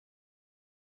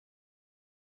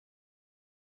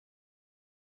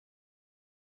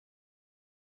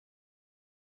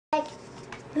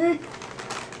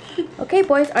Okay,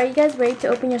 boys, are you guys ready to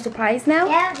open your surprise now?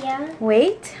 Yeah.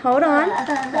 Wait, hold on.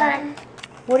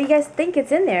 What do you guys think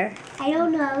is in there? I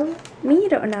don't know. Me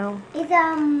don't know.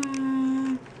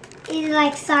 Is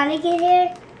like Sonic in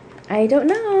here? I don't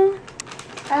know.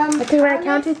 Okay, when I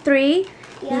count to 3,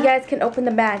 you guys can open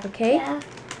the bag, okay? Yeah.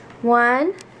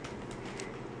 1,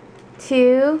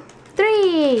 2,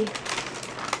 3.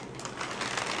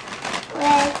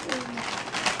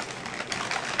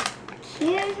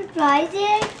 Here's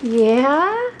surprises.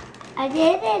 Yeah? I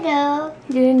didn't know.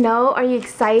 You didn't know? Are you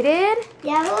excited?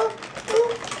 Yeah,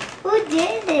 who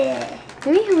did it?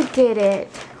 Maybe who did it?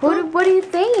 What do you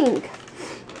think?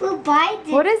 Who bought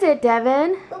it? What is it,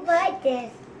 Devin? Who bought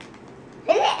this?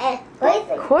 What is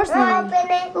it? Of course not.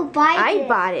 Who bought it? I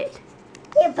bought it.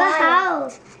 You bought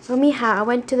how? Well, me how? I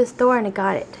went to the store and I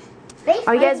got it.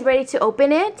 Are you guys ready to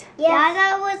open it? Yeah,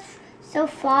 that was so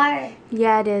far.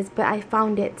 Yeah, it is, but I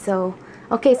found it, so...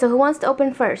 Okay, so who wants to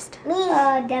open first? Me.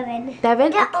 Devin.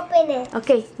 Devin? Yeah, open it.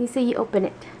 Okay, you say you open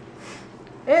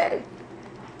it.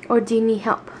 Or do you need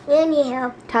help? You need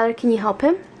help. Tyler, can you help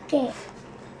him? Okay.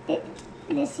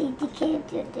 Let's see if he can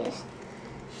do this.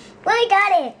 We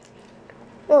got it.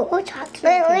 Oh,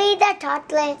 chocolate. We need that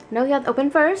chocolate. No, you have to open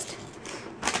first.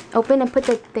 Open and put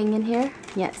the thing in here.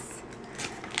 Yes.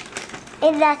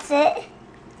 And that's it.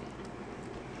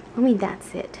 I mean,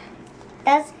 that's it.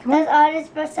 That's all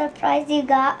this surprise you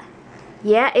got.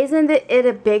 Yeah, isn't it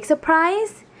a big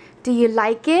surprise? Do you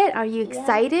like it? Are you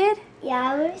excited?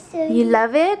 Yeah, we're so. You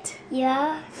love it?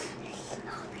 Yeah.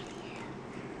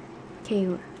 Okay.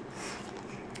 And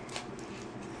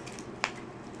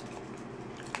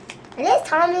this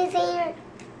Tommy's here.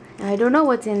 I don't know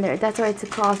what's in there. That's why it's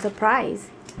called surprise.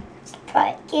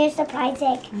 Here's surprise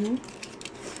egg. Mm-hmm.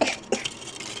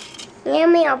 Let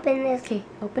me open this. Okay,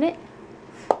 open it.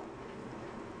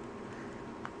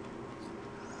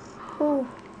 Oh,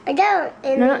 I don't.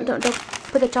 No, don't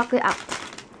put the chocolate out,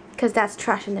 because that's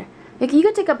trash in there. You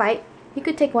could take a bite. You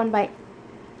could take one bite.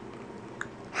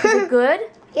 Is it good?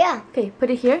 Yeah. Okay,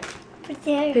 put it here. Put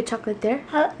there. Put chocolate there.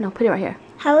 How? No, put it right here.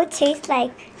 How it tastes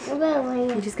like?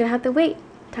 You're just gonna have to wait,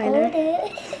 Tyler.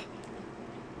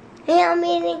 Yeah, I'm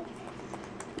eating.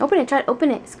 Open it. Try to open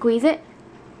it. Squeeze it.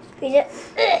 Squeeze it.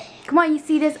 Come on, you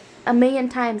see this a million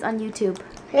times on YouTube.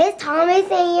 There's Tommy's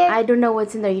in here. I don't know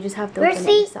what's in there. You just have to open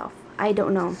it yourself. I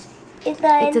don't know. It's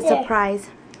a surprise.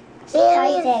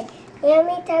 Surprise egg. Let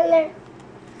me Tyler.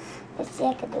 Let's see if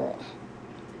I can do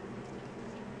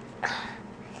it.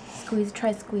 Squeeze.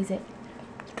 Try to squeeze it.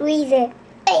 Squeeze it.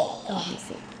 Oh, let me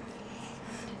see.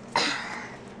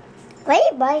 What do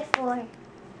you buy for?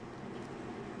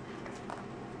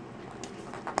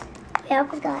 Yeah, I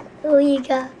forgot. Oh, you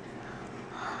got.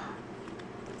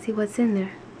 See what's in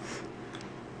there.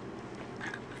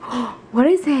 What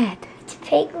is it? It's a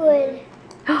penguin.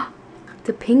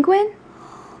 The penguin?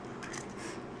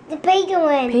 The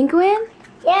penguin. Penguin?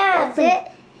 Yeah, that's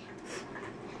it.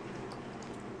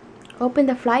 Open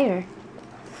the flyer.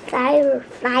 Flyer?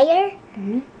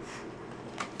 Mm-hmm.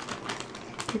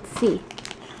 Let's see.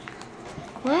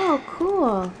 Wow,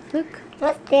 cool. Look.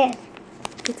 What's this?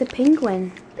 It's a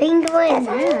penguin. Penguin.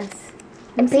 Yes.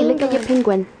 Let me see. Look at your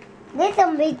penguin. This is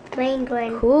a big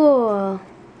penguin. Cool.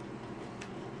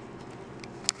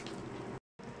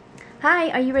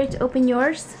 Hi, are you ready to open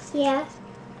yours? Yeah.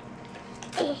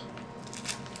 Hey,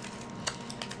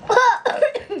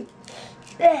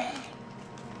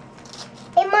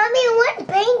 Mommy, what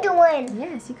penguin?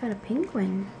 Yes, you got a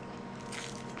penguin.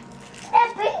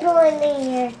 That penguin in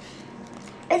here.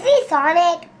 Is he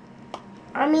Sonic?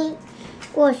 Mommy,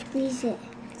 go squeeze it.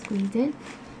 Squeeze it.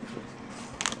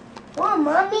 Oh,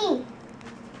 Mommy.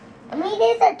 Mommy,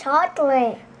 there's a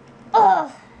chocolate.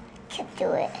 Oh, can't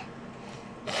do it.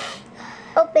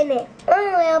 Open it.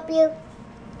 I'll help you.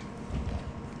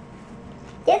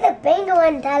 There's a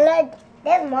penguin, Tyler.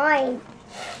 That's mine.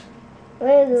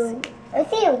 Very good. I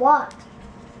see it walk.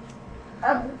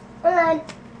 Hold on.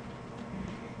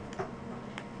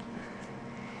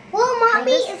 Well,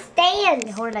 Mommy, it stands.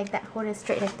 Yeah, hold it like that. Hold it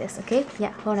straight like this, okay?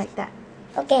 Yeah, hold it like that.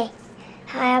 Okay.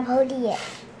 I'm holding it.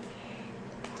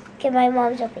 Okay, my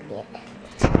mom's opening it.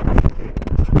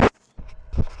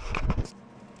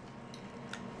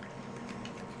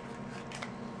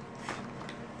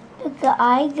 Look what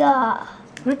I got.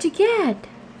 What did you get?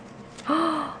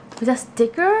 Oh, is that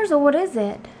stickers or what is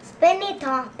it? Spinny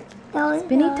top.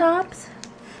 Spinny tops?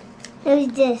 There's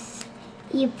this.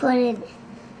 You put it.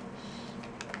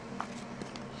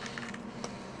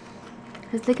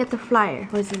 Let's look at the flyer.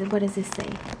 What does this say?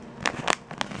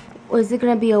 Or is it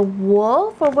gonna be a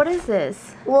wolf or what is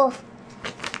this? Wolf.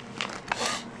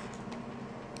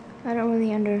 I don't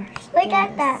really understand. Look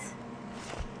at that.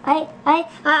 I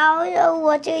also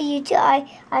watch a YouTube.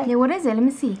 Okay, what is it? Let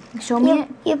me see. Show me it.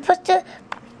 You put to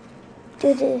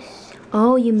do this.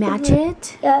 Oh, you match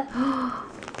it? Yeah.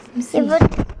 Let me see. You put.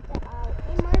 Hey,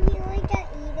 Mommy, we can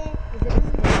eat it. Is it in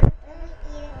there? Let me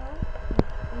eat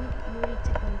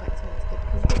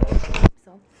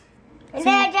it. And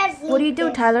then I just What do you eat do,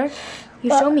 this. Tyler? You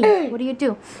show me. What do you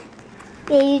do?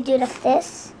 Yeah, you do like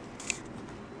this.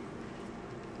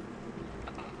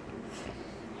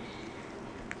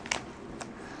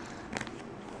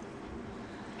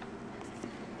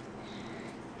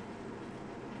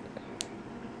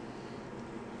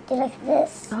 Do like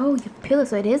this. Oh, you peel it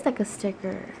so it is like a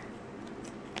sticker.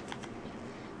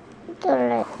 Do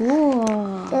like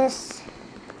Cool. this.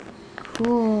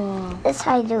 Cool. That's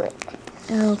how I do it.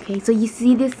 Okay, so you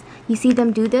see this? You see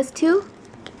them do this too?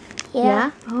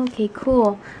 Yeah. Okay,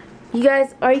 cool. Are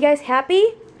you guys happy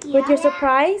with your Yeah.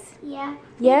 surprise? Yeah.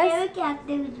 Yes? We never got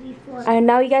those before. And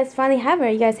now you guys finally have it. Are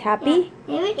you guys happy?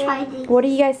 Never tried these. What do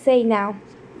you guys say now?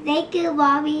 Thank you,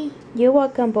 Bobby. You're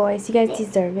welcome, boys. You guys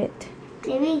deserve it.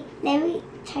 Let me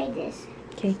try this.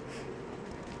 Okay.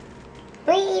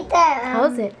 We eat that.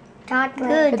 How's it? Chocolate.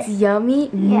 Good. It's yummy.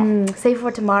 Save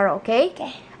for tomorrow, okay?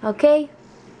 Okay. Okay.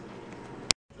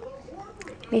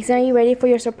 Mason, are you ready for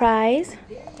your surprise?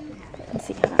 Let's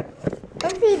see. Hold on.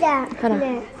 Let's see that. Hold on.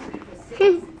 There.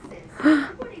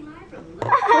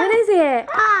 What is it?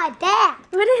 Ah, that.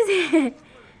 What is it?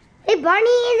 Hey,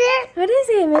 Barney in there. What is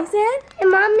it, Mason? Hey,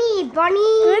 Mommy. Barney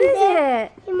What in is there.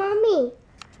 it? Hey, Mommy.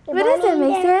 Hey, What is Barney it, in there.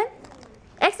 Mason?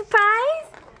 Egg surprise?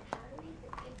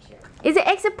 Is it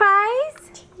egg surprise?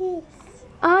 Yes.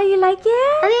 Oh, you like it?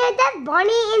 I mean, that's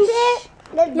Barney in there.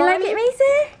 There's You like Barney. it,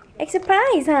 Mason? Egg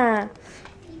surprise, huh?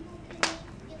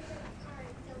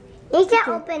 You can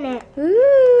open it.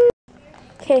 Ooh.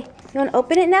 Okay, you want to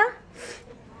open it now?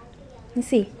 Let's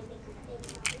see.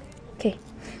 Okay.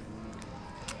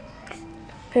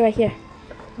 Put it right here.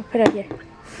 I'll put it right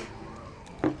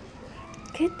here.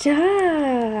 Good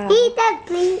job. Eat that,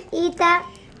 please. Eat that.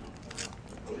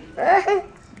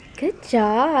 Good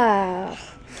job.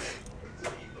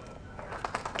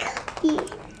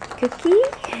 Cookie?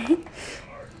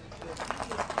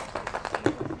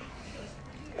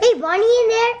 Hey, Barney in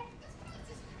there.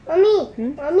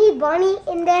 Mommy. Mommy, Barney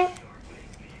in there.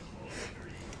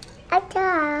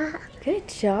 Aka. Good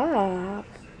job.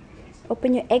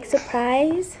 Open your egg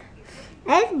surprise.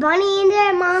 There's Barney in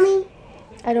there, Mommy.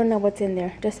 I don't know what's in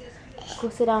there. Just go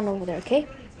sit down over there, okay?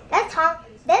 That's Tom.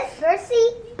 That's Percy.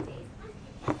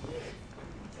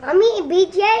 Mommy,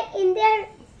 BJ in there.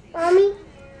 Mommy.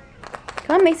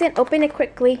 Come on, Mason. Open it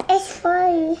quickly. It's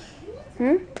fine.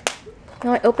 You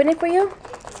want I open it for you?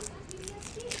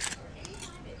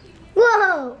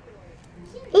 Whoa.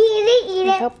 Eat Can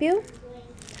I it. help you?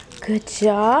 Good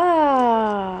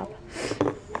job.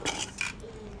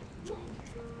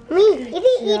 Me,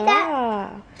 eat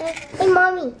that. Yeah. Hey,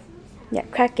 Mommy. Yeah,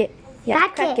 crack it. Yeah,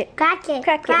 crack it. Crack it.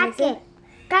 Crack it, Crack Mason. it.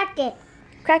 Crack it.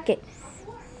 Crack it.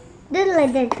 Do it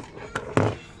like this.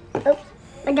 Oh,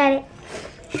 I got it.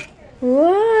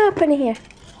 Whoa, put it here.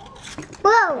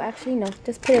 Oh, Whoa. actually, no.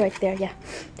 Just put it right there. Yeah.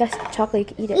 That's chocolate.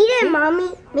 You can eat it. Eat it, Mommy.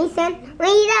 Mason. We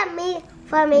eat that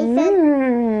for Mason.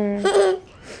 Mm.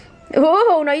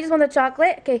 Oh, no, you just want the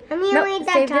chocolate? Okay. I mean, No, I want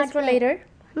that save this for chocolate. later.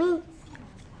 Me.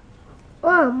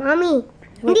 Oh, Mommy.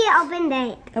 We need to open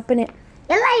that. Open it.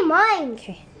 It's like mine.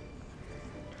 Okay.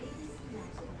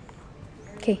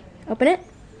 Okay, open it.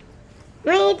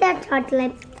 We eat that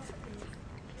chocolate.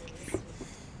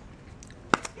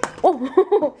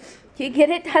 Oh, you get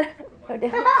it? Oh, no.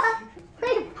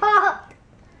 It popped.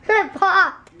 It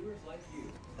popped.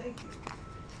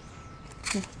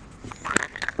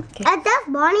 Okay. That's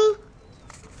Barney.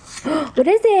 What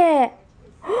is it?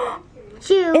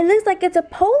 Shoe. It looks like it's a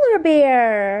polar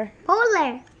bear.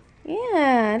 Polar.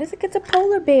 Yeah, it looks like it's a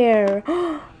polar bear.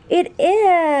 It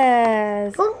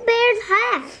is. What bear's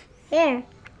hat? Here.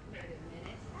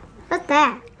 What's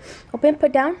that? Open,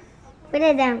 put down. Put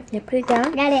it down. Yeah, put it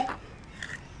down. Got it.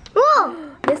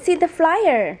 Whoa! Let's see the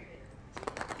flyer.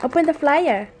 Open the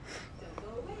flyer.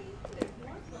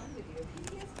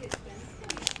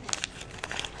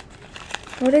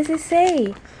 What does it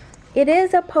say? It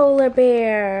is a polar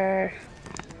bear.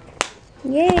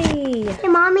 Yay! Hey,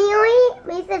 Mommy, you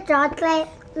make the chocolate,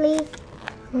 please.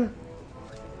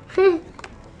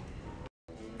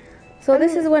 So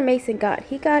this is what Mason got.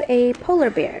 He got a polar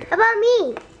bear. How about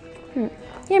me?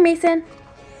 Here, Mason.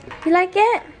 You like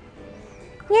it?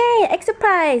 Yay! Egg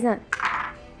surprise. Huh?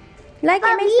 You like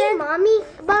About it, me, Mason? Mommy?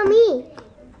 About me?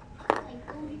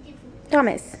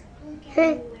 Thomas.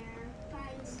 Yay!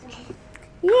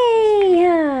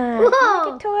 Huh? Oh.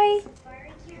 Like a toy.